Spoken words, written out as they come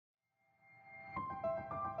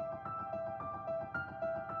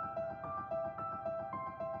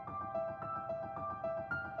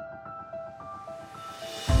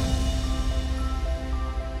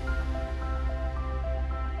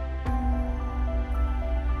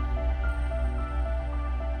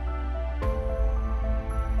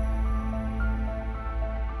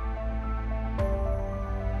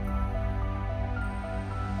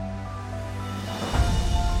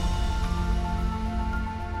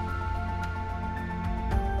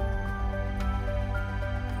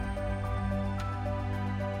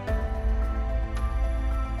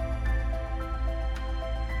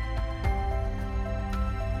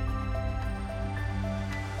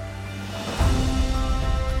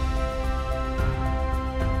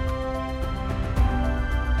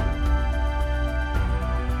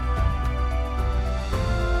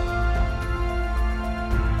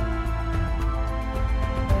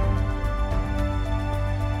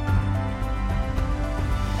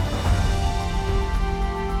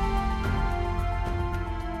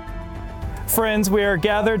Friends, we are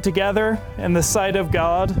gathered together in the sight of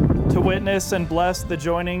God to witness and bless the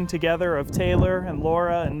joining together of Taylor and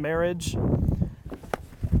Laura in marriage.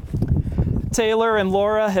 Taylor and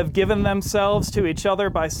Laura have given themselves to each other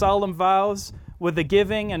by solemn vows, with the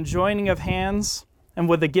giving and joining of hands, and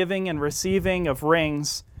with the giving and receiving of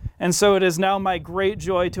rings. And so it is now my great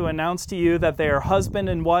joy to announce to you that they are husband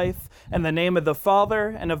and wife in the name of the Father,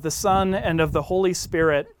 and of the Son, and of the Holy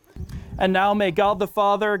Spirit. And now may God the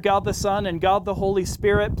Father, God the Son, and God the Holy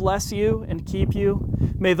Spirit bless you and keep you.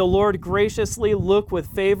 May the Lord graciously look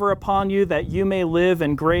with favor upon you, that you may live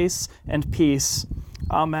in grace and peace.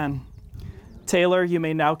 Amen. Taylor, you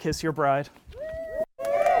may now kiss your bride.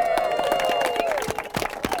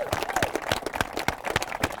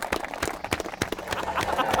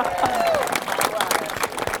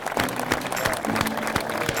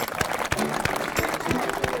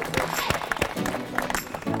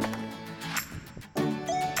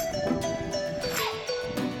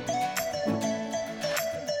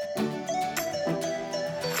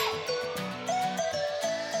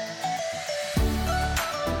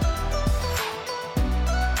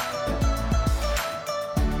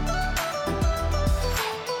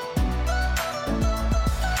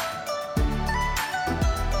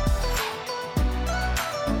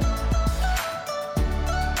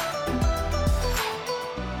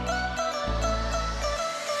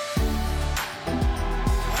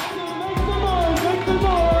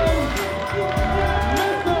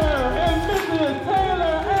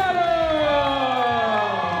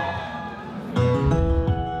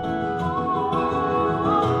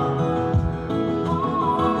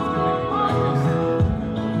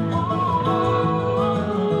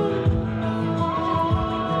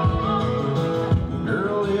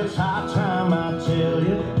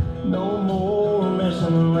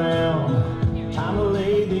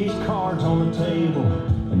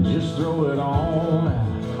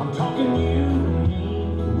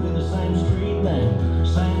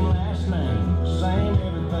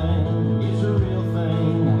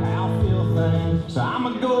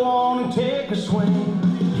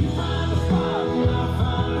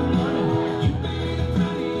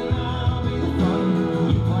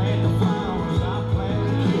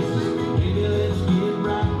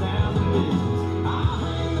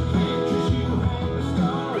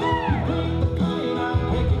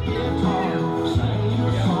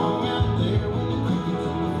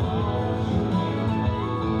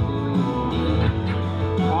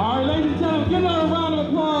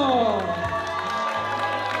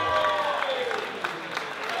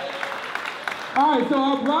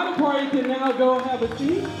 Go have a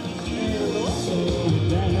seat. So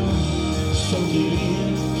down, so get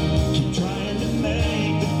in. Keep trying to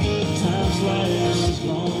make the good times last as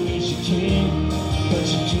long as you can, but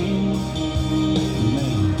you can't,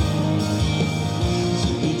 man. So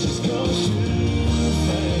it just goes too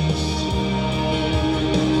fast.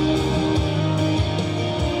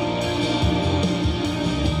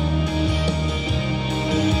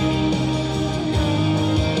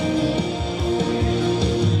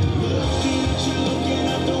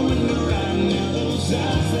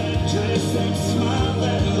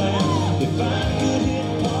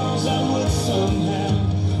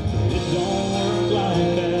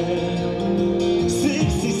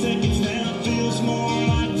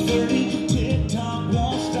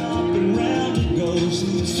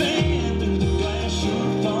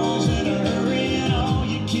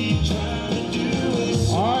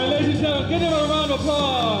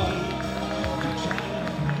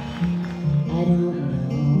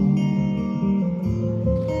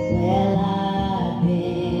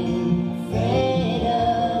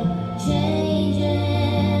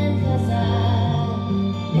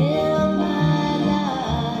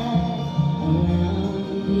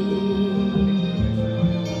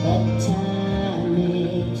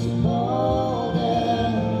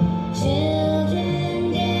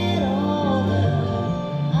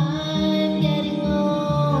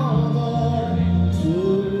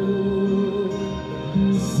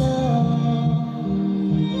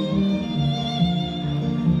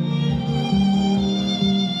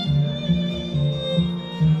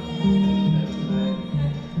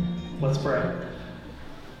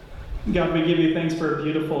 God, we give you thanks for a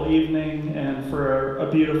beautiful evening and for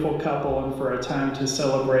a beautiful couple and for a time to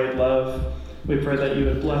celebrate love. We pray that you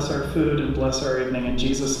would bless our food and bless our evening in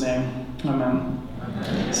Jesus' name. Amen.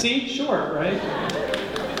 See? Short, right?